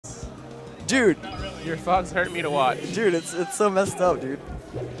Dude. Your Fox hurt me to watch. Dude, it's so messed up, dude.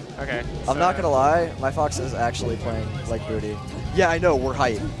 Okay. I'm not gonna lie, my Fox is actually playing like booty. Yeah, I know, we're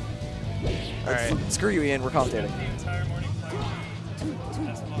hype. Alright. Screw you, Ian, we're commentating.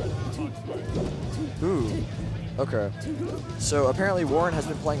 Ooh. Okay. So apparently Warren has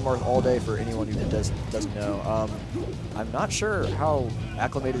been playing Marth all day for anyone who doesn't know. I'm not sure how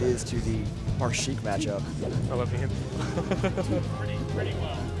acclimated it is to the Marth Sheik matchup. I love Ian. pretty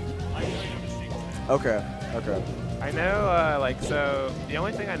well. Okay. Okay. I know, like, so the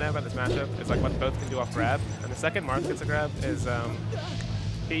only thing I know about this matchup is like what both can do off grab, and the second Marth gets a grab is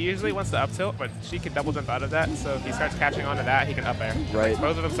he usually wants to up tilt, but she can double jump out of that. So if he starts catching on to that, he can up air. Right.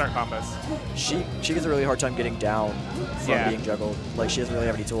 Both of them start combos. She gets a really hard time getting down from being juggled. Like she doesn't really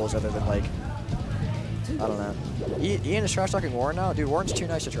have any tools other than like I don't know. Ian is trash talking Warren now. Dude, Warren's too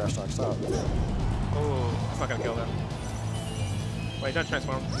nice to trash talk. Stop. Oh, that's not gonna kill them. Wait, don't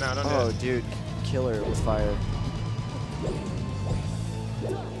transform. No, don't do it. Oh, dude, kill her with fire.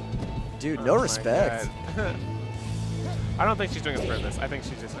 Dude, no respect. I don't think she's doing it for this. I think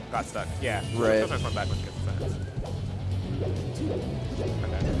she just got stuck. Yeah. Right. She'll transform back when she gets the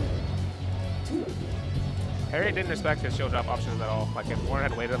okay. Harry didn't respect his shield drop options at all. Like if Warren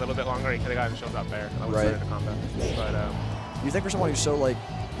had waited a little bit longer, he could have gotten shield drop there. That would have started the combo. But you think for someone who's so like,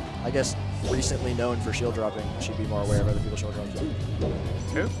 I guess, recently known for shield dropping, she'd be more aware of other people's shield drops?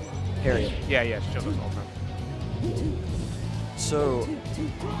 Who? Harriet. Yeah, she shield drops all the time. So,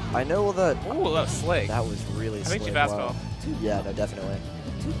 I know that. Ooh, that was slick. That was really slick. I think she fast fell. Yeah, no, definitely.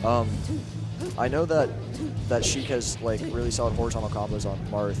 I know that Sheik has like really solid horizontal combos on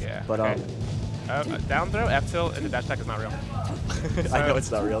Marth. Yeah. But down throw, F tilt, and the dash attack is not real. I know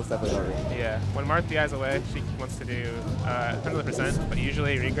it's not real. It's definitely not real. Yeah. When Marth DIs away, she wants to do 100%, but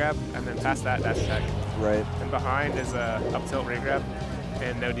usually regrab, and then past that dash attack. Right. And behind is up tilt regrab,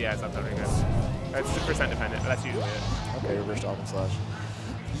 and no DIs up tilt regrab. It's 2% dependent, but that's usually it. Okay, reverse dolphin slash.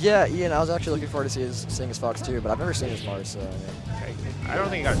 Yeah, Ian, I was actually looking forward to seeing his Fox too, but I've never seen his Marth, so. Yeah. Okay. I don't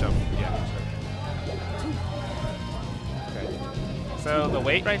think he got a jump. Yeah. Sure. Okay. So the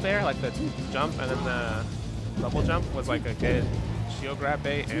weight right there, like the jump and then the double jump, was like a good shield grab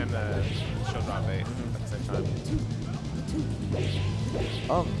bait and a shield drop bait at the same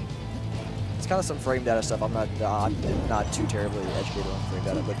time. It's kind of some frame data stuff. I'm not too terribly educated on frame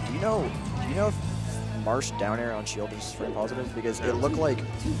data, but do you know if Marth's down air on shield is frame positive? Because it looked like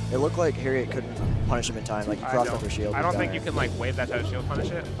Harriet couldn't punish him in time. Like he crossed up her shield. I don't think you can like wave that type of shield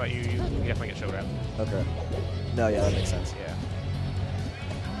punish it, but you definitely get shield grab. Okay. No, yeah, that makes sense. Yeah.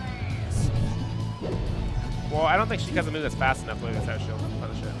 Well, I don't think she has a move that's fast enough to wave that type of shield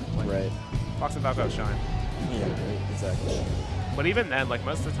punish it. Like, right. Fox and Falco shine. Yeah, right, exactly. But even then, like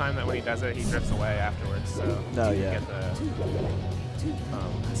most of the time that when he does it, he drifts away afterwards. So no, you yeah. get the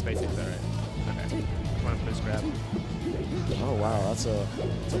spacing there, right? Okay. Want to boost grab. Oh wow, that's a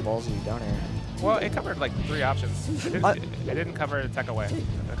ballsy down air. Well, it covered like 3 options. It didn't cover tech away.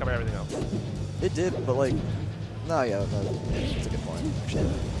 It covered everything else. It did, but like, no, yeah, that's a good point. Actually.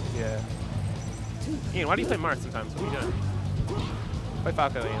 Yeah. Ian, why do you play Marth sometimes? What are you doing? Play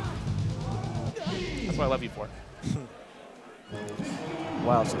Falco, Ian. That's what I love you for.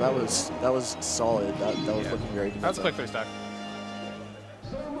 Wow, so that was solid. That was looking very good. That was a quick 3-stock.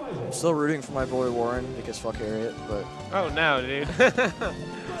 I'm still rooting for my boy Warren because fuck Harriet, but. Oh no, dude.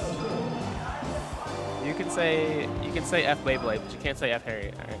 You can say F Baeblade, but you can't say F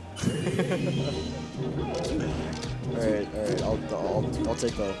Harriet. All right. I'll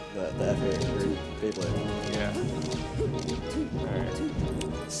take the F Harriet for Baeblade. Yeah. All right.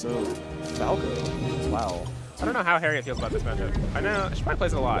 So Falco, wow. I don't know how Harriet feels about this matchup. I know she probably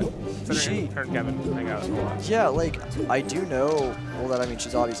plays it a lot. Her and Kevin hang out a lot. Yeah, like I do know. Well, that I mean,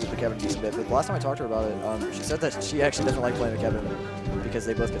 she's obviously the Kevin decent bit, but the last time I talked to her about it, she said that she actually doesn't like playing with Kevin because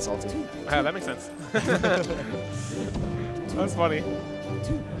they both get salty. Oh, that makes sense. That's funny.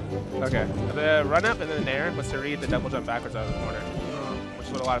 Okay, the run up and then nair was to read the double jump backwards out of the corner, which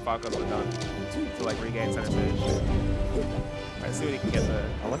is what a lot of Falcos would have done to like regain center stage. Alright, see what he can get there.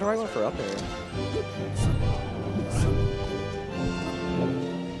 I wonder why I went for up air.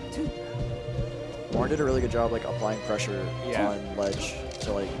 Warren did a really good job like applying pressure on ledge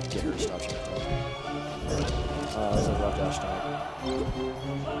to like get her to stop shifting. That was a rough dash time.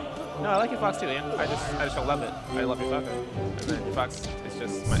 No, I like your Fox too, Ian. I just don't love it. I love your Falco. And then your Fox is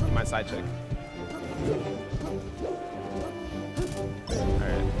just my side chick.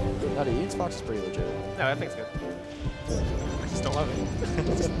 Alright. No, the Ian's Fox is pretty legit. No, I think it's good. I just don't love it.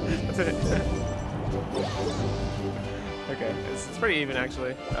 That's it. Okay, it's pretty even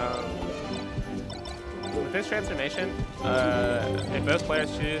actually. with this transformation, if both players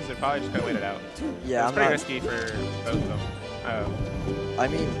choose, they're probably just gonna wait it out. Yeah, it's pretty risky for both of them. I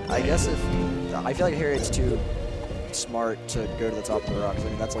mean, I guess I feel like Harriet's too smart to go to the top of the rock. I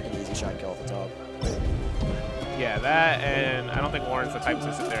mean, that's like an easy shine kill off the top. Yeah, that, and I don't think Warren's the type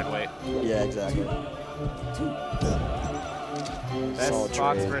to sit there and wait. Yeah, exactly. Best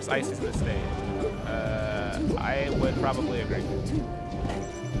Fox versus Ices in this stage. I would probably agree.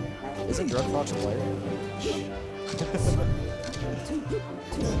 Isn't Drug Fox a player?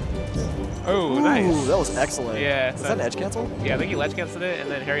 Oh, Ooh, nice. that was excellent. Yeah. Is that an edge cancel? Yeah, I think he ledge canceled it, and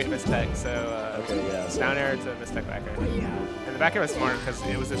then Harriet missed tech. So okay, yeah. So down air to miss tech back air. And the back air was smart because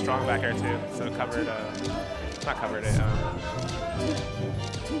it was a strong back air too. So it covered, not covered it.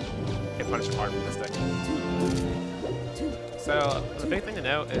 It punished him hard with this tech. So the big thing to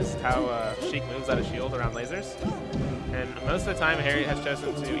note is how Sheik moves out of shield around lasers. And most of the time, Harriet has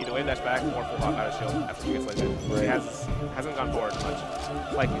chosen to either wave dash back or full hop out of shield after she gets lasered. Right. He hasn't gone forward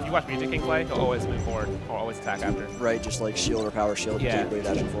much. Like, if you watch Music King play, he'll always move forward or always attack after. Right, just like shield or power shield, yeah. keep wave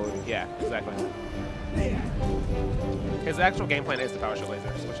dashing forward. Yeah, exactly. His actual game plan is to power shield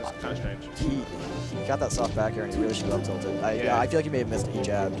lasers, which is kind of strange. He got that soft back air and he really should have tilted. Yeah, I feel like he may have missed it. He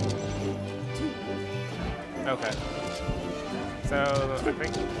jabbed. Okay. So, I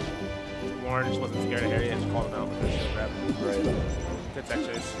think Warren just wasn't scared of Harriet and just called him out with her shield grab. Right. Good tech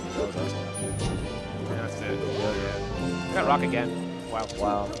chase. That was excellent. Yeah, that's it. Yeah. Got rock again. Wow.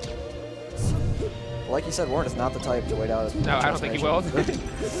 Wow. Well, like you said, Warren is not the type to wait out. No, I don't think he will. Okay.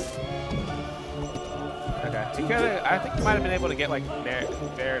 He could have, I think he might have been able to get like there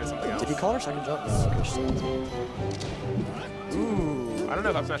to something else. Did he call her second jump? No, okay, ooh. I don't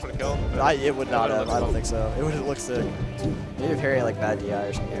know if up smash would have killed. It would not have. I don't think so. It would have looked sick. Maybe if Harry had like bad DI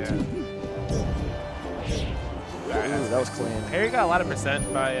or something. Yeah. Ooh, that was clean. Harry got a lot of percent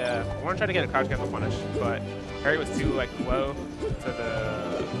by Warren tried to get a crouch cancel punish, but Harry was too like low to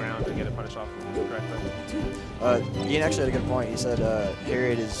the ground to get a punish off correctly. Ian actually had a good point. He said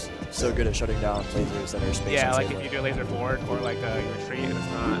Harriet is so good at shutting down lasers that are space. Yeah, like if you do a laser forward or like you retreat and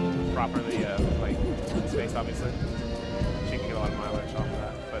it's not properly like spaced, obviously, she can get a lot of mileage off of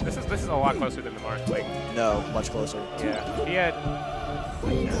that. But this is a lot closer than the Marth. Like no, much closer. Yeah, he had.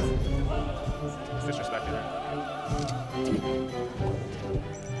 It's disrespecting her.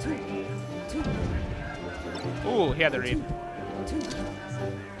 Ooh, he had the read.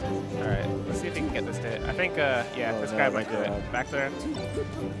 Alright, let's see if he can get this hit. I think, yeah, this guy might do it. Back there.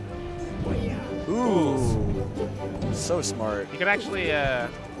 Ooh. So smart. He could actually, I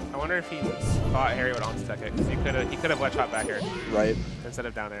wonder if he thought Harry would on-tech it, because he could have ledge hop back air. Right. Instead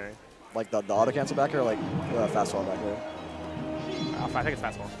of down airing. Like the auto cancel back air, or like fast fall back air? I think it's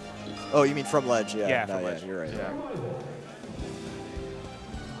fast fall. Oh, you mean from ledge? Yeah. Yeah, no, from yeah, ledge. You're right. Yeah.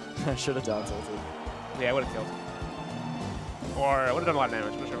 I should have down tilted. Yeah, I would have killed. Or I would have done a lot of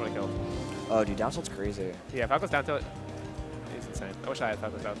damage. I'm not sure if I would have killed. Oh, dude, down tilt's crazy. Yeah, Falco's down tilt. He's insane. I wish I had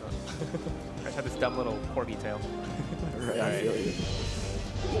Falco's down tilt. I just had this dumb little corgi tail. Right, I feel you.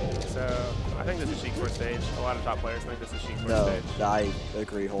 So, I think this is Sheik's first stage. A lot of top players think this is Sheik's first stage. No, I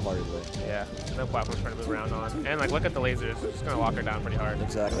agree wholeheartedly. Yeah, no platforms for her to move around on. And, like, look at the lasers. They're just going to lock her down pretty hard.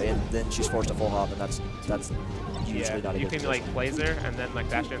 Exactly, and then she's forced to full hop, and that's usually not a you good can, like, laser and then, like,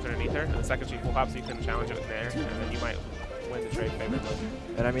 dash dance underneath her. And the second she full hops, you can challenge it with nair, and then you might win the trade favorably.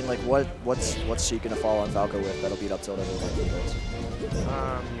 And, I mean, like, what's she going to fall on Falco with that'll beat up tilt everyone?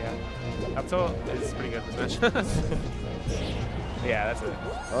 Yeah. Up tilt is pretty good this match. Yeah, that's it.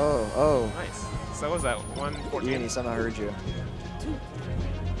 Oh. Nice. So what was that? 114? Ian, he somehow heard you.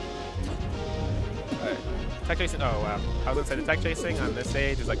 Alright. Tech chasing. Oh, wow. I was going to say the tech chasing on this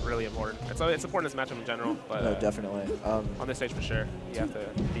stage is like really important. It's important in this matchup in general, but No, definitely. on this stage for sure, you have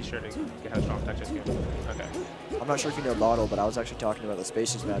to be sure to get a strong tech chase game. Okay. I'm not sure if you know Bottle, but I was actually talking about the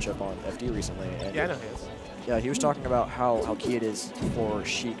Spaces matchup on FD recently. And Yeah, I know he is. yeah, he was talking about how key it is for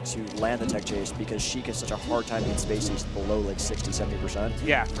Sheik to land the tech chase because Sheik has such a hard time getting Spaces below like 60–70%.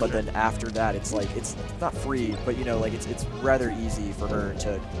 Yeah, But then after that, it's like, it's not free, but you know, like it's rather easy for her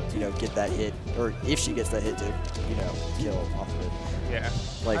to, you know, get that hit, or if she gets that hit to, you know, kill off of it. Yeah.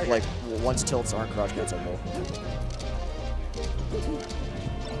 Like once tilts aren't crouch cancelable.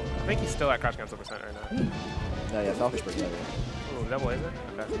 I think he's still at crouch cancel percent right now. No, yeah, Falcon's pretty heavy. Ooh, double laser?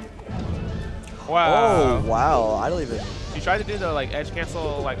 Okay. Wow. Oh, wow. I don't even... She tried to do the like edge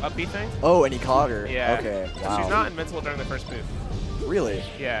cancel like up B thing. Oh, and he caught her. Yeah. Okay, wow. She's not invincible during the first move. Really?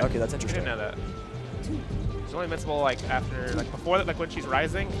 Yeah. Okay, that's interesting. I didn't know that. She's only invincible like after, like before, like when she's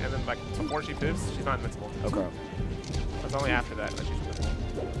rising, and then like before she poofs, she's not invincible. Okay. It's only after that that she's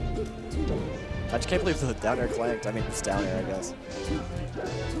invincible. I just can't believe the down air clanked. I mean, it's down air, I guess.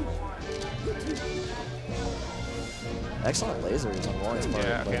 Excellent lasers on Warren's part.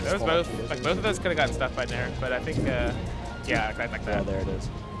 Yeah, okay, like, those both, like both of those could have gotten stuck by Nair, but I think, yeah, like that. Yeah, there it is.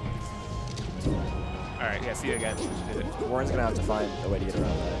 All right, yeah, see you again. She did it. Warren's gonna have to find a way to get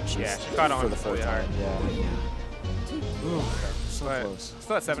around that. Yeah, she caught on for the fourth really hard. time. Yeah. Ooh, so But close.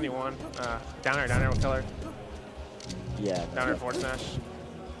 still at 71. Down air will kill her. Yeah. Down air forward smash.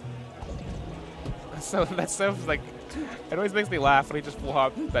 So that's so like, it always makes me laugh when he just full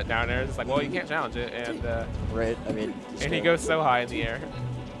hop that down air. It's like, well, you can't challenge it, and right. I mean. and he goes so high in the air.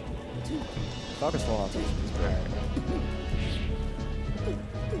 Falco's full hop.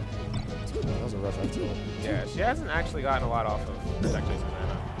 That was a rough up tilt. Yeah, she hasn't actually gotten a lot off of protecting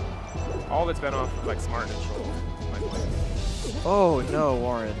mana. All of it's been off of like smart neutral. Oh no,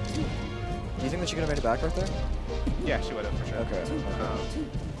 Warren. Do you think that she could have made it back right there? Yeah, she would have for sure. Okay.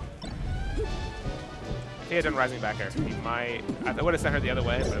 If he had done rising back air, he might. I would have sent her the other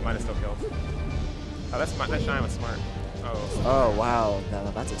way, but it might have still killed. Oh, that shine was smart. Oh. Oh wow.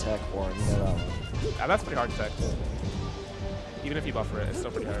 No, that's a tech, Warren. You know that one. That's pretty hard to tech. Even if you buffer it, it's still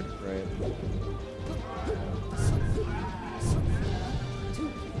pretty hard. Right.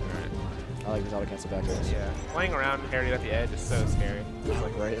 I like these auto cancel back airs. Yeah, playing around Harriet at the edge is so scary.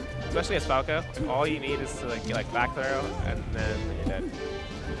 Like, right? Especially as Falco, like, all you need is to like get like back throw, and then you're dead.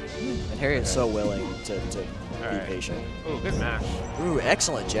 And Harriet's so willing to be right. patient. Ooh, good mash. Ooh,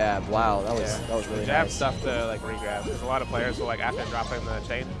 excellent jab. Wow, that was really jab nice. stuff to like re-grab. There's a lot of players who like after dropping the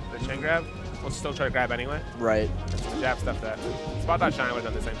chain grab, will still try to grab anyway. Right. Jab stuff that. Spot dodge shine would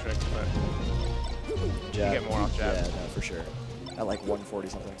have done the same trick, but jab. you get more off jab. Yeah, no, for sure. At like 140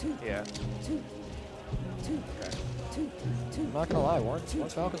 something. Yeah. Okay. I'm not gonna lie, Warren's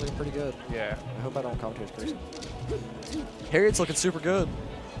Falcon's looking pretty good. Yeah. I hope I don't commentate his person. Harriet's looking super good.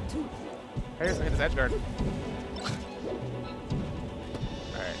 Harriet's gonna hit his edge guard.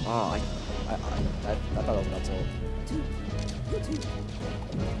 Alright. Oh, I thought that was an up tilt.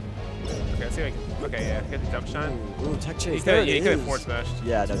 Okay, let's see if I can. Okay, yeah, hit the jump shine. Ooh, tech chase. He There could it have is. forward smashed.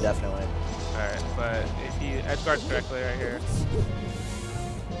 Yeah, no, definitely. Alright, but if he edge guards correctly right here.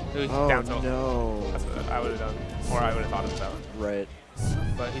 Ooh, Oh, down tilt. no. That's what I would have done. Or I would have thought of that one. Right.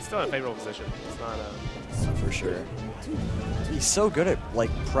 But he's still in a favorable position. It's not For sure. He's so good at like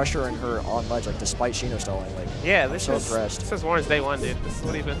pressuring her on ledge, like despite Shino stalling. Like, yeah, I'm this so is impressed. This is Warren's day one, dude. This is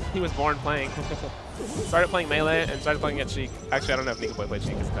what he was born playing. Started playing melee and started playing against Sheik. Actually, I don't know if Nico Boy played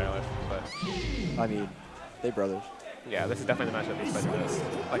Sheik his entire life, but I mean, they brothers. yeah, this is definitely the matchup he's played the most.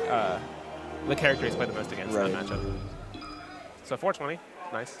 Like the character he's played the most against in that matchup. So 420,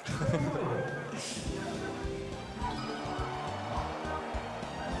 nice.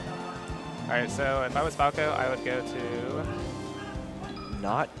 All right, so if I was Falco, I would go to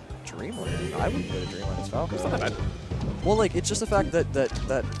Not Dreamland. I wouldn't go to Dreamland as Falco. It's not that bad. Well, like, it's just the fact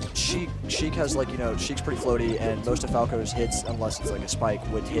that Sheik has, like, you know, Sheik's pretty floaty, and most of Falco's hits, unless it's like a spike,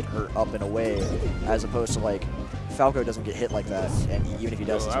 would hit her up and away, as opposed to, like, Falco doesn't get hit like that, and even if he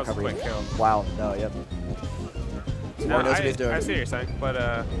does, Oh, he's that was a recovering. quick kill. Wow, no, yep. No, Knows what he's doing. I see what you're saying,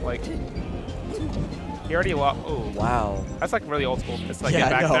 but like he already lost. Oh, Wow. that's like really old school. It's like Yeah, get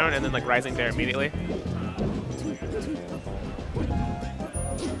I back know. down and then like rising there immediately.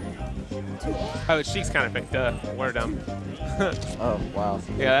 Oh, Sheik's kind of picked. We're dumb. Oh, wow.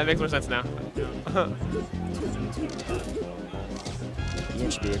 Yeah, that makes more sense now. Ian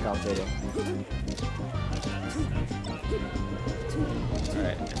should be here commentating.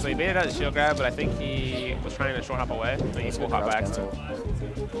 Alright, so he baited out the shield grab, but I think he was trying to short hop away. So he full hop back. So.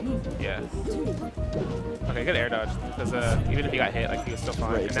 Yeah. Okay, good air dodge. Because even if he got hit, like he was still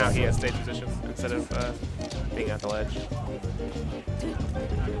fine. Right, and now he has stage position instead of being at the ledge.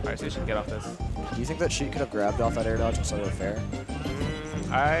 Alright, so he should get off this. Do you think that she could have grabbed off that air dodge instead of the fair?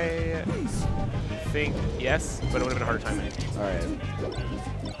 I think yes, but it would have been a harder time. All right.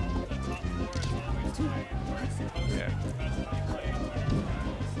 Yeah.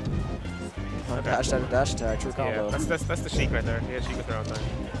 Dash attack, true combo. Yeah, that's the Sheik right there. He had Sheik with her own time.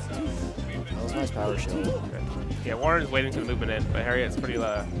 That was a nice power shield. Okay. Yeah, Warren's waiting for the movement in, but Harriet's pretty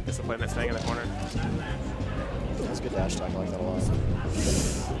disciplined at staying in the corner. That was a good dash attack. I like that a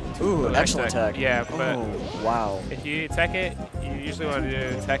lot. Ooh, Nice excellent tech. Yeah, but oh, wow. if you tech it, you usually want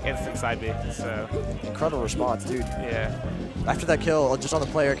to do tech instant side B. So Incredible response, dude. yeah. After that kill, just on the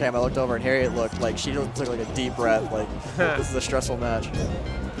player cam, I looked over and Harriet looked like she took like a deep breath. Like, this is a stressful match.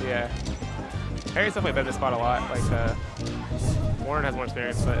 Yeah. Harriet's definitely been in this spot a lot. Like, Warren has more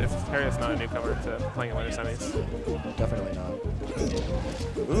experience, but Harriet's not a newcomer to playing in winter semis. Definitely not.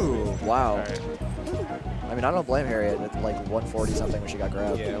 Ooh, wow. All right. I mean, I don't blame Harriet at like 140 something when she got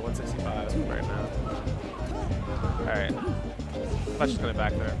grabbed. Yeah, 165 right now. All right. I thought she was going to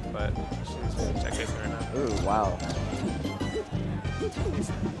back there, but she's check facing right now. Ooh, wow.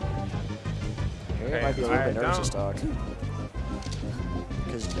 Harriet might be a little bit nervous to stock.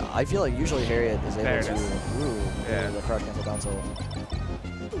 Because I feel like usually Harriet is able to, the crouch cancel down tilt.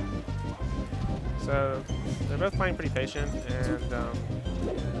 So they're both playing pretty patient, and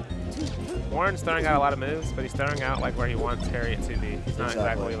Warren's throwing out a lot of moves, but he's throwing out like where he wants Harriet to be. He's not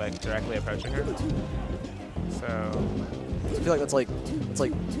exactly like directly approaching her. So I feel like that's like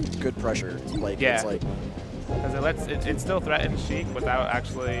good pressure. Like it's like because it still threatens Sheik without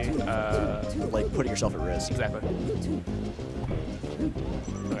actually like putting yourself at risk. Exactly.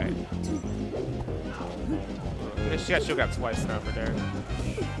 Okay. She got shield grab twice now for Derek.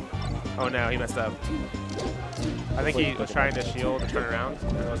 Oh no, he messed up. I think he was trying to shield and turn around.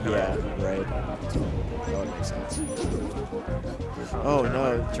 And it was right. That would make sense. Oh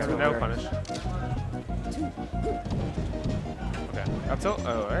no, no punish. Okay, up tilt.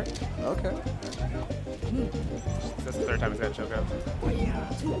 Oh, alright. Okay. That's the third time he's got a shield grab.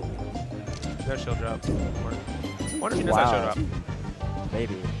 No shield drop. I wonder if he does that shield drop.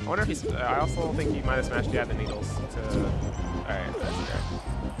 Maybe. I wonder if he's. I also think he might have smashed the needles to. Alright, that's okay.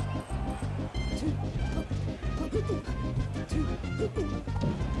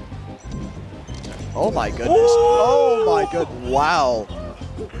 Oh my goodness. Oh my good. Wow.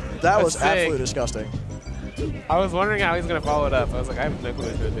 That was absolutely disgusting. I was wondering how he's going to follow it up. I was like, I have no clue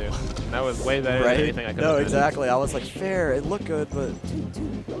what he's going to do. And that was way better than anything I could have done. No, exactly. I was like, fair. It looked good, but.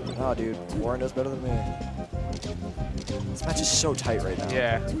 Oh, dude. Warren does better than me. This match is so tight right now.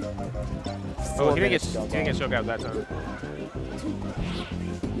 Yeah. Oh, he didn't get shield grab that time.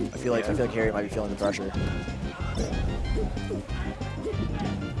 I feel like Harry might be feeling the pressure.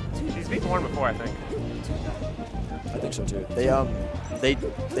 He's beaten Warren before, I think. I think so too. They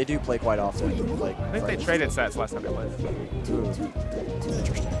do play quite often. Like I think they traded sets last time they played. Ooh.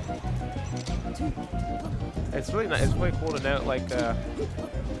 Interesting. It's really cool to note like the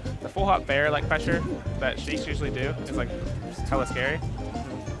full hop bear like pressure that Sheiks usually do is like hella scary.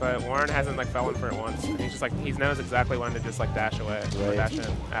 But Warren hasn't like fallen for it once. And he's just like he knows exactly when to just like dash away or dash in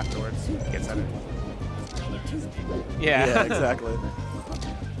afterwards. Get set it. Yeah, exactly.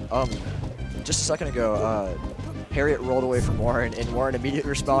 Just a second ago, Harriet rolled away from Warren, and Warren immediately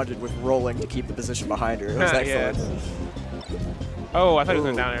responded with rolling to keep the position behind her. It was excellent. Oh, I thought he was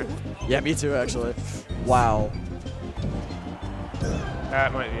going down there. Yeah, me too, actually. Wow.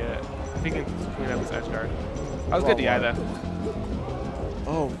 That might be it. If he can clean up his edge guard. That was good DI, though.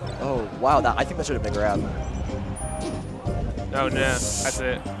 Oh, wow. I think that should have been grabbed. Oh, no. That's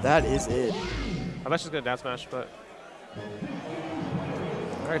it. That is it. I thought she was going to down smash, but...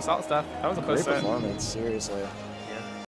 All right, solid stuff. That was a close set. Great performance, seriously.